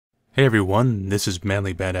Hey everyone, this is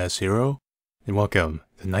Manly Badass Hero, and welcome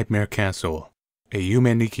to Nightmare Castle, a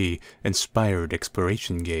Humaniki-inspired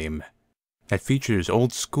exploration game that features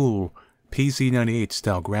old-school PC-98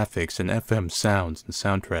 style graphics and FM sounds and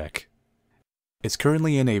soundtrack. It's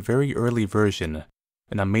currently in a very early version,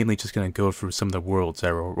 and I'm mainly just going to go through some of the worlds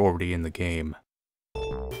that are already in the game.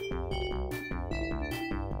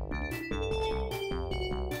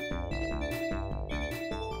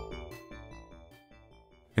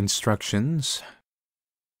 Instructions.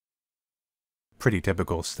 Pretty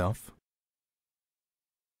typical stuff.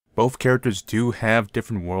 Both characters do have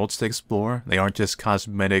different worlds to explore. They aren't just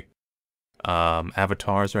cosmetic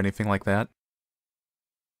avatars or anything like that.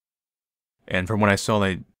 And from what I saw,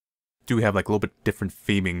 they do have like a little bit different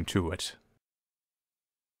theming to it.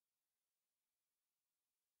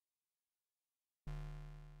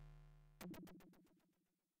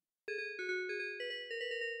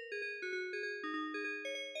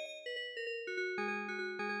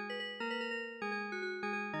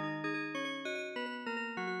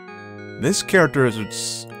 This character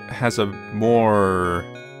has a more,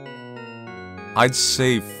 I'd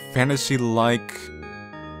say, fantasy-like,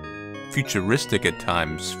 futuristic at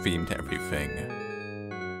times theme to everything.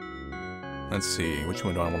 Let's see, which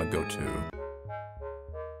one do I want to go to?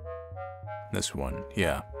 This one,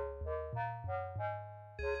 yeah.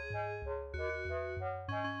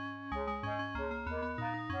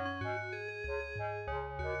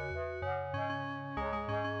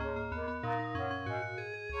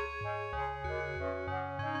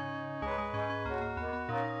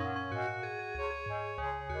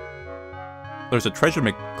 There's a treasure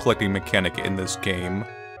collecting mechanic in this game,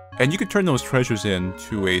 and you can turn those treasures in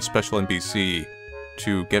to a special NPC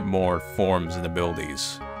to get more forms and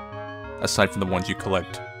abilities, aside from the ones you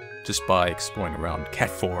collect just by exploring around cat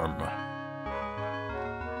form.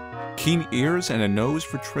 Keen ears and a nose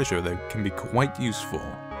for treasure that can be quite useful.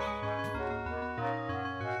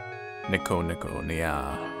 Nico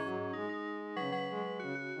Nia.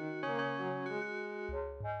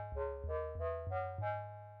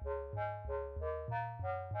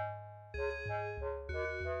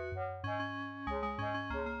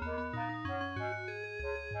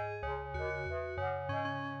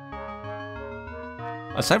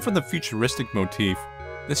 Aside from the futuristic motif,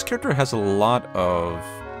 this character has a lot of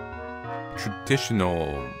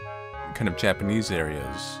traditional kind of Japanese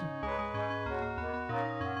areas.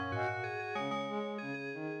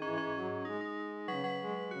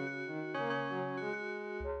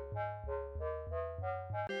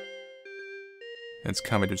 It's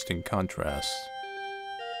kind of an interesting contrast.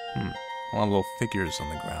 A lot of little figures on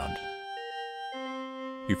the ground.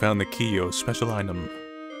 You found the Kiyo special item.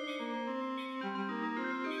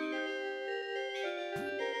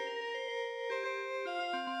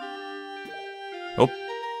 Oh.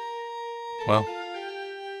 Well.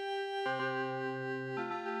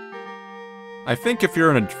 I think if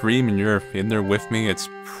you're in a dream and you're in there with me, it's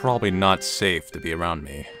probably not safe to be around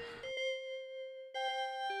me.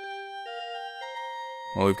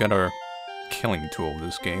 Well, we've got our killing tool in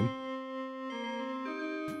this game.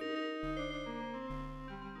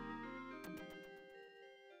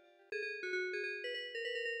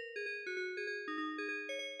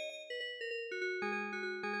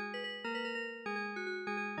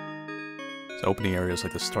 Opening areas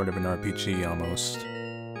like the start of an RPG almost,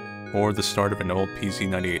 or the start of an old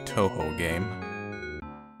PC-98 Toho game.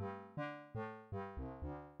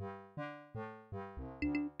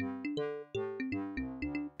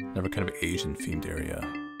 Another kind of Asian-themed area.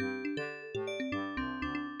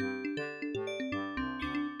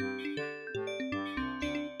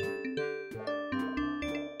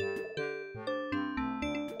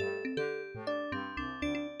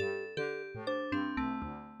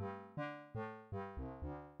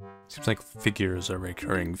 Seems like figures are a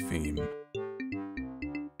recurring theme.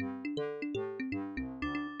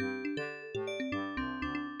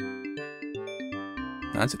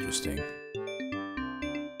 That's interesting.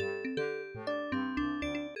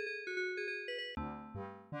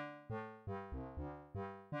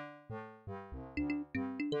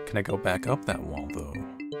 Can I go back up that wall, though?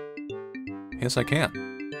 Yes, I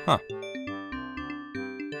can. Huh.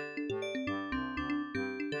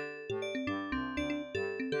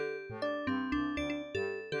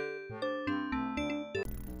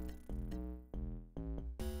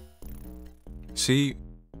 See,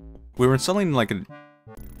 we were in something like a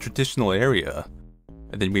traditional area,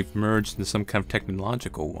 and then we've merged into some kind of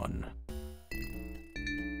technological one.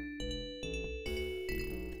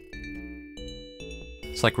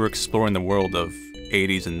 It's like we're exploring the world of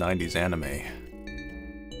 80s and 90s anime.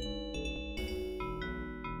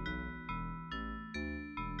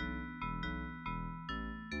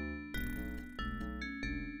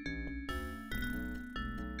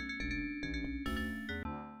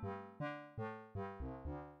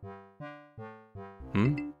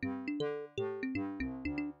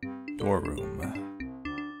 Door room.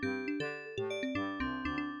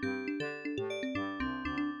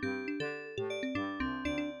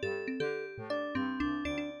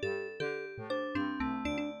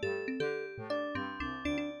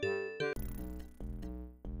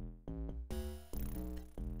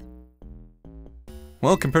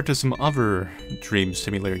 Well, compared to some other Dream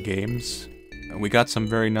Simulator games, we got some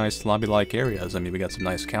very nice lobby-like areas. I mean, we got some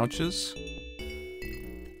nice couches.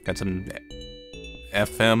 Got some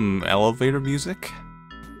FM elevator music.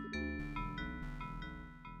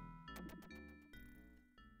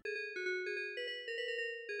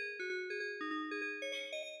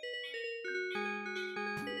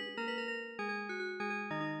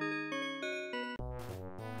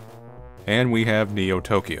 And we have Neo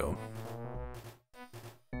Tokyo.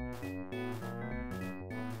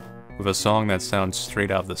 With a song that sounds straight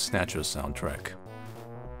out of the Snatchers soundtrack.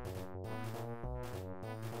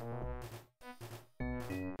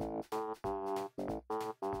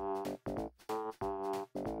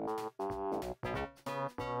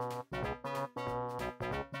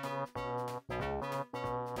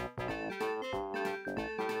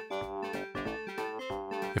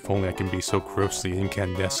 If only I can be so grossly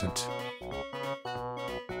incandescent.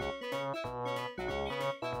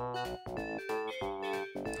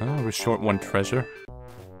 Oh, we're short one treasure.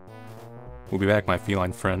 We'll be back, my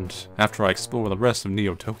feline friend, after I explore the rest of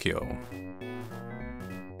Neo Tokyo.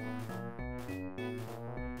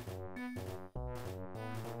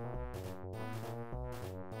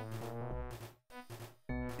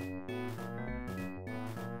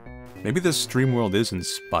 Maybe this dream world is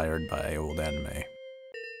inspired by old anime.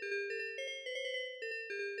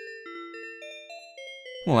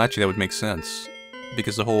 Well, actually that would make sense,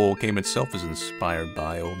 because the whole game itself is inspired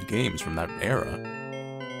by old games from that era.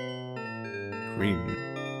 Green.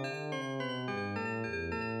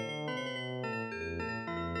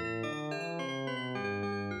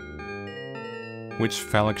 Which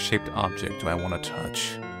phallic-shaped object do I want to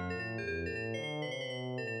touch?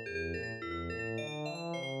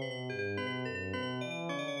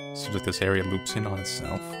 Seems like this area loops in on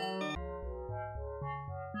itself.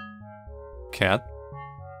 Cat.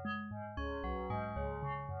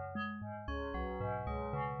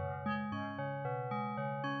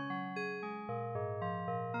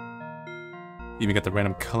 Even got the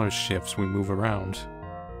random color shifts when we move around.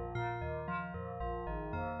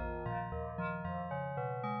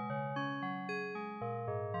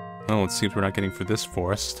 Oh, it seems we're not getting through this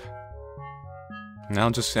forest. Now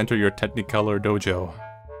just enter your Technicolor dojo.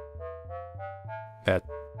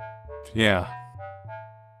 Yeah.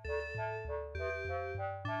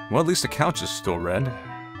 Well, at least the couch is still red.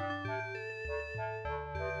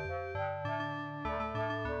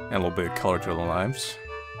 And a little bit of color to the lives.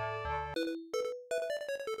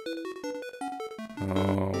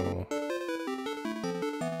 Oh.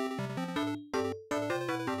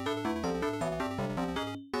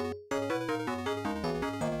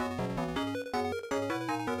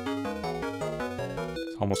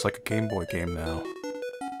 It's almost like a Game Boy game now.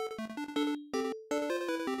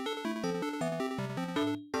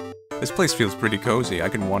 This place feels pretty cozy. I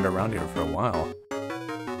can wander around here for a while.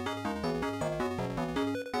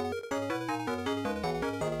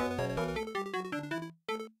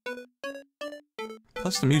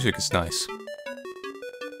 Plus the music is nice.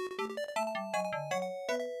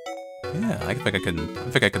 Yeah, I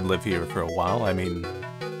think I could live here for a while. I mean,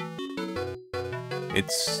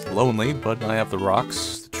 it's lonely, but I have the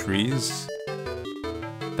rocks, the trees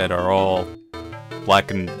that are all black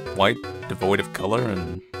and white, devoid of color,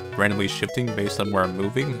 and randomly shifting based on where I'm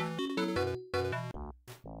moving.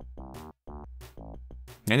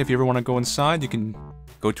 And if you ever want to go inside, you can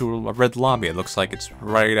go to a red lobby. It looks like it's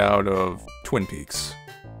right out of Twin Peaks.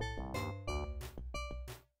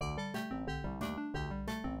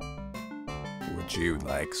 Would you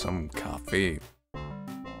like some coffee?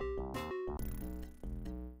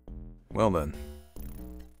 Well then.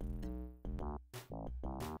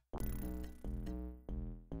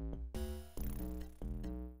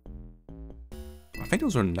 I think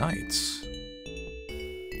those are knights.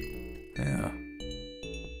 Yeah.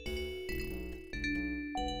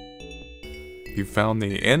 You found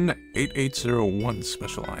the N8801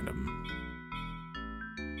 special item.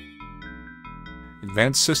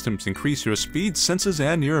 Advanced systems increase your speed, senses,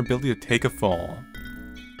 and your ability to take a fall.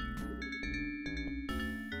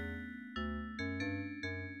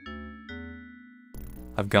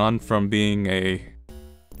 I've gone from being a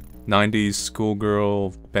 90s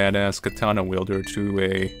schoolgirl badass katana wielder to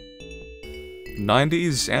a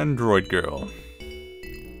 90s android girl.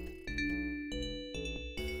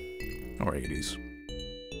 Or 80s.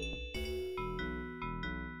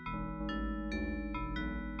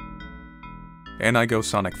 And I go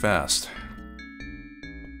Sonic fast.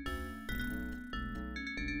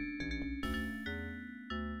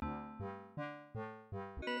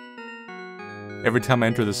 Every time I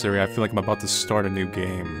enter this area, I feel like I'm about to start a new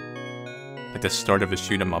game. Like the start of a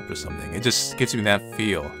shoot 'em up or something. It just gives me that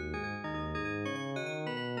feel.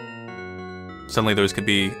 Suddenly those could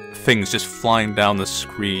be things just flying down the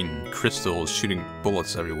screen, crystals shooting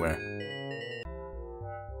bullets everywhere.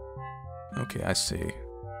 Okay, I see.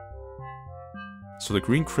 So the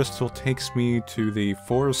green crystal takes me to the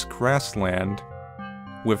forest grassland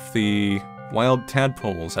with the wild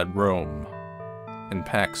tadpoles that roam in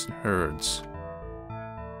packs and herds,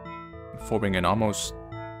 forming an almost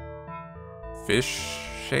fish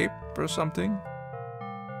shape or something.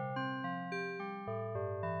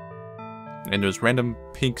 And there's random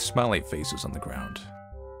pink smiley faces on the ground.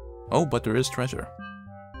 Oh, but there is treasure.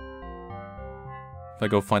 If I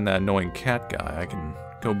go find that annoying cat guy, I can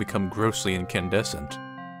go become grossly incandescent.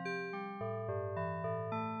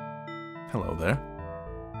 Hello there.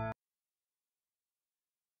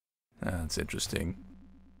 That's interesting.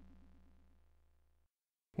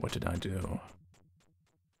 What did I do?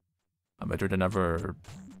 I've entered another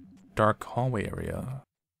dark hallway area,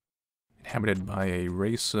 inhabited by a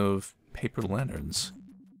race of paper lanterns.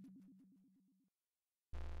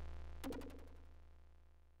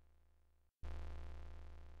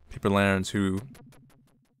 Paper lanterns who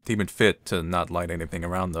deem it fit to not light anything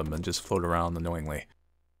around them and just float around annoyingly.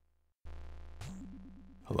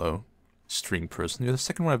 Hello, string person. You're the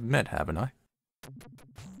second one I've met, haven't I?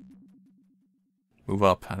 Move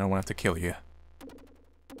up, I don't want to have to kill you.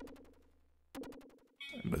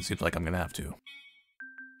 But it seems like I'm gonna have to.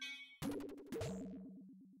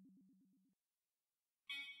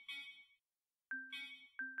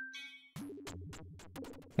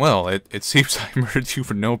 Well, it seems I murdered you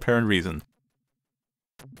for no apparent reason.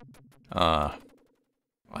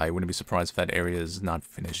 I wouldn't be surprised if that area is not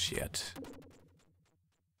finished yet.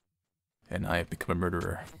 And I have become a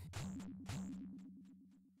murderer.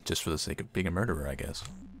 Just for the sake of being a murderer, I guess.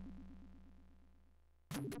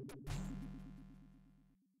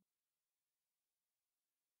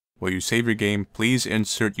 Will you save your game? Please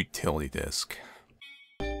insert utility disk.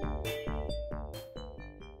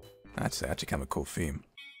 That's actually kind of a cool theme.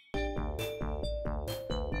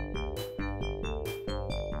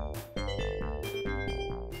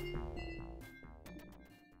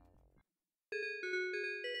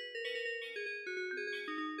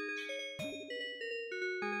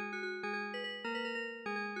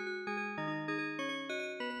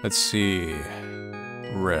 Let's see.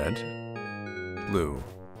 Red. Blue.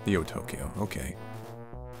 Neo Tokyo. Okay.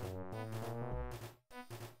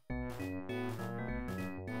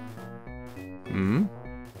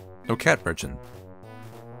 No cat merchant.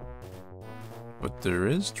 But there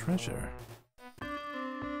is treasure.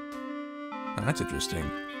 Oh, that's interesting.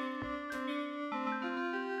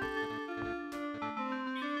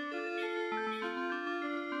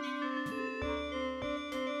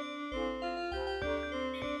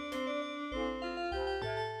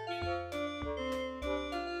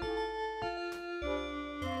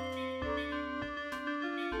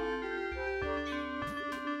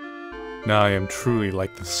 Now I am truly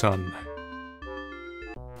like the sun,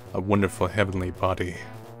 a wonderful heavenly body.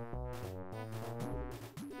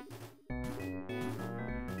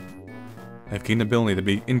 I've gained the ability to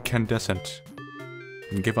be incandescent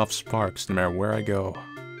and give off sparks no matter where I go.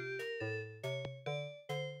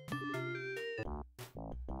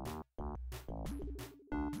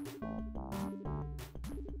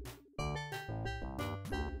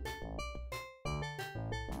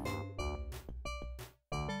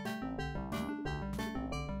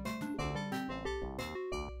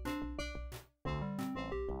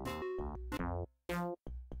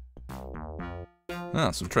 Ah,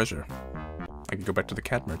 some treasure. I can go back to the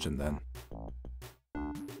cat merchant then.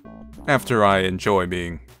 After I enjoy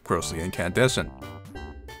being grossly incandescent.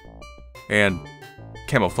 And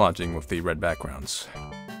camouflaging with the red backgrounds.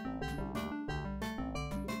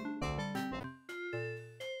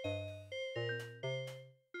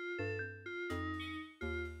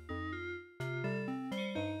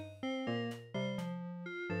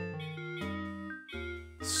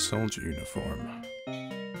 Soldier uniform.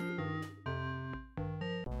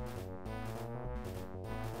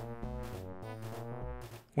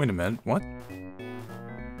 Wait a minute, what?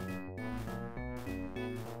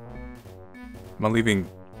 Am I leaving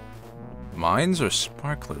mines or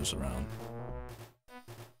sparklers around?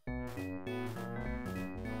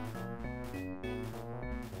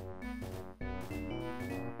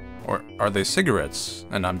 Or are they cigarettes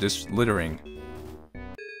and I'm just littering?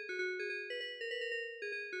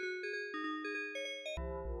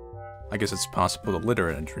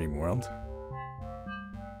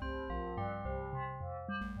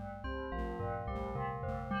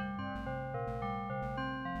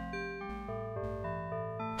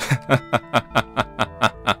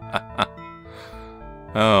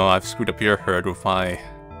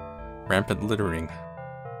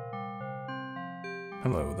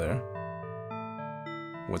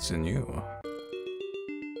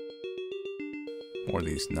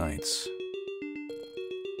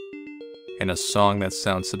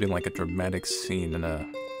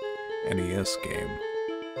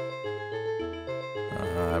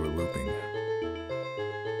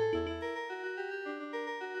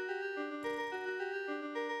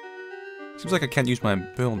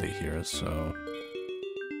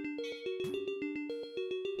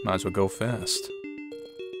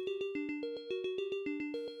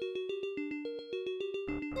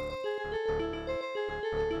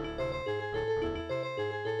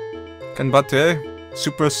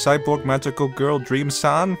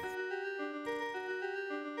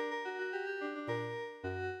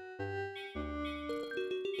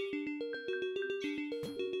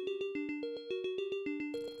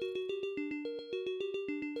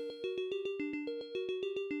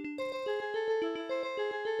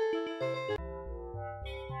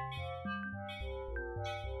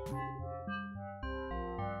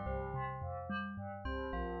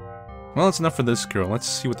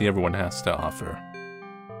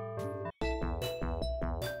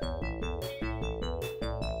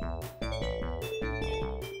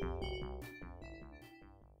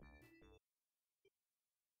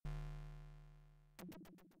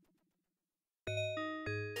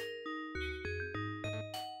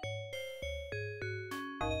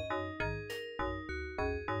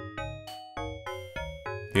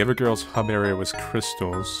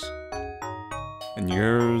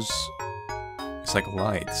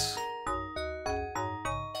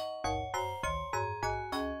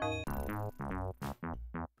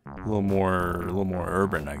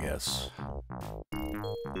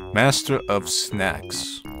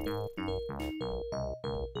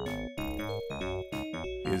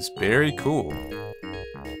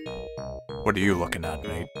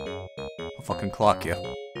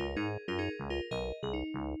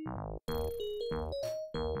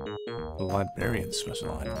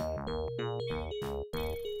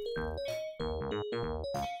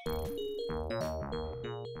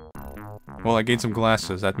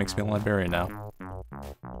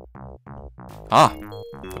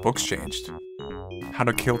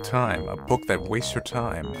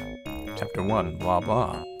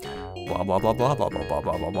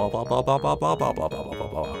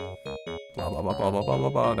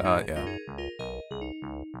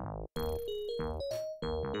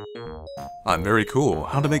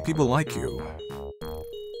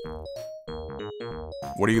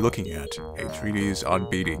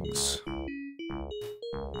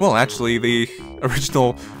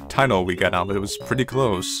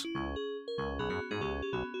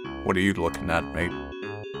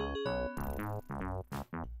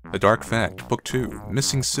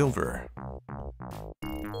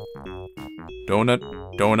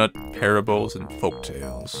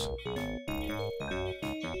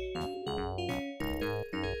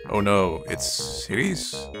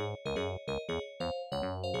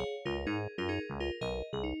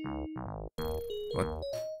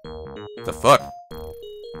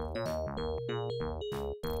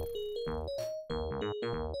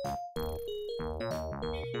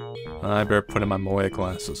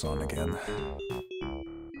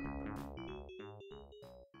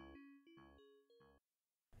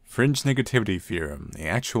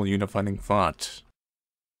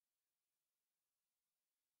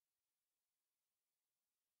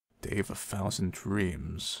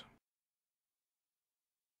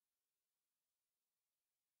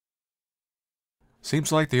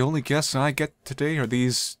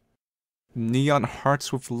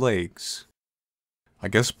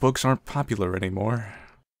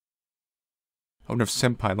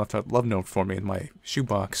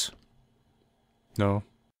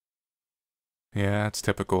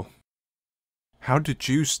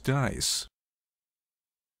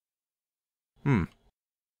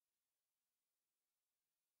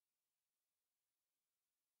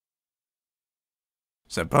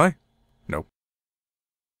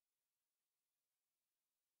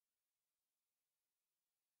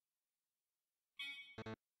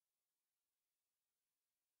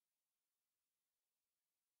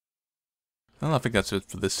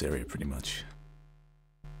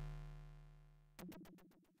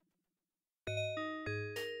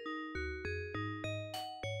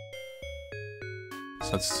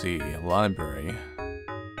 So let's see, a library,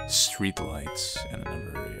 streetlights, and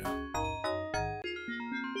another area.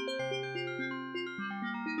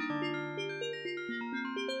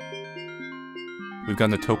 We've got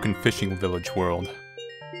the token fishing village world.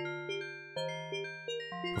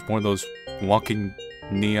 With more of those walking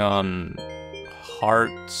neon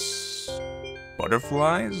hearts,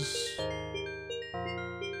 butterflies?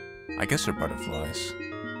 I guess they're butterflies.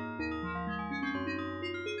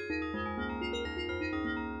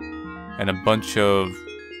 And a bunch of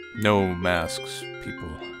no masks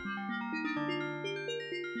people.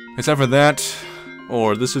 Except for that,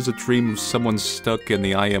 or this is a dream of someone stuck in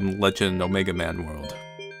the I Am Legend Omega Man world.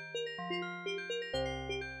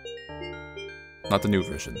 Not the new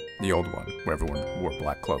version, the old one, where everyone wore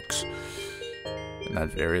black cloaks. And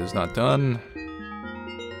that area is not done.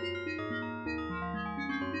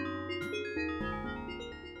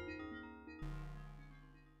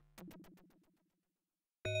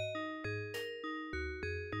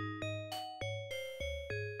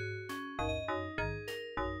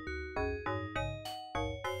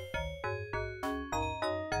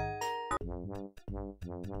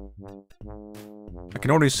 I can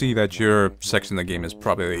already see that your section of the game is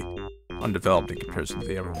probably undeveloped in comparison to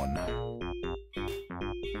the other one.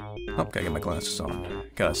 Oh, gotta get my glasses on.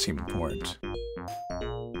 Gotta seem important.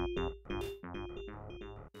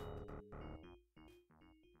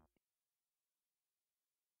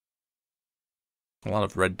 A lot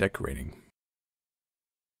of red decorating.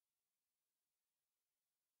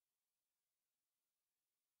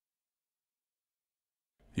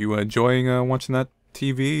 You enjoying watching that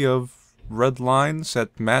TV of red lines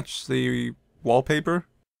that match the wallpaper?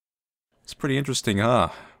 It's pretty interesting, huh?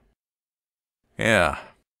 Yeah.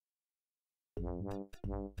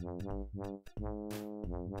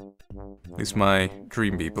 At least my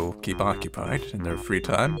dream people keep occupied in their free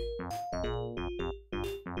time.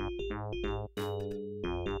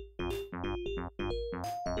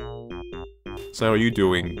 So how are you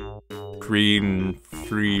doing? Green,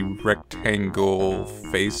 free rectangle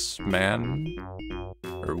face man?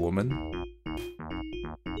 Or woman?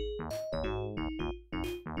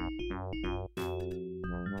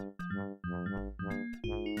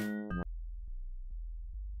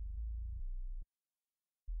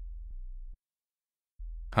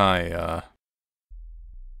 Hi,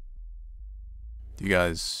 do you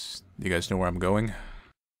guys know where I'm going?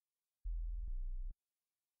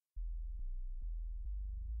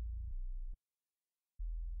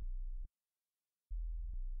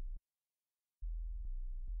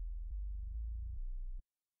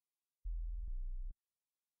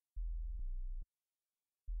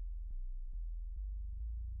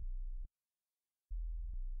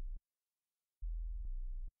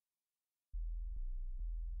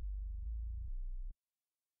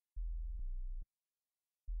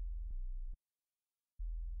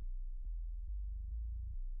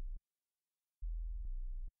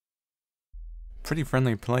 Pretty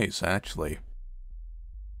friendly place, actually.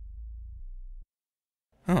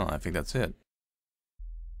 Oh, I think that's it.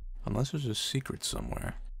 Unless there's a secret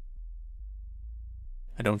somewhere.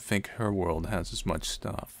 I don't think her world has as much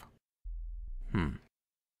stuff.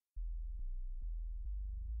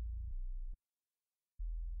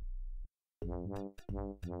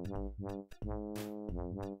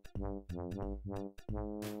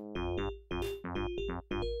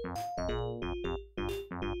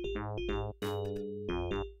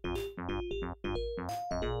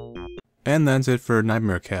 And that's it for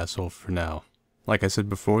Nightmare Castle for now. Like I said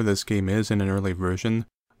before, this game is in an early version,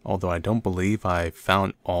 although I don't believe I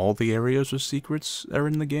found all the areas or secrets that are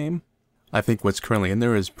in the game. I think what's currently in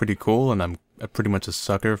there is pretty cool, and I'm pretty much a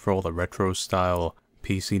sucker for all the retro style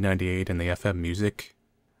PC-98 and the FM music.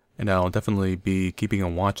 And I'll definitely be keeping a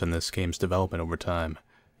watch on this game's development over time,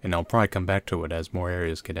 and I'll probably come back to it as more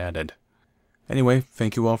areas get added. Anyway,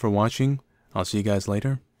 thank you all for watching. I'll see you guys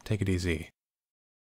later. Take it easy.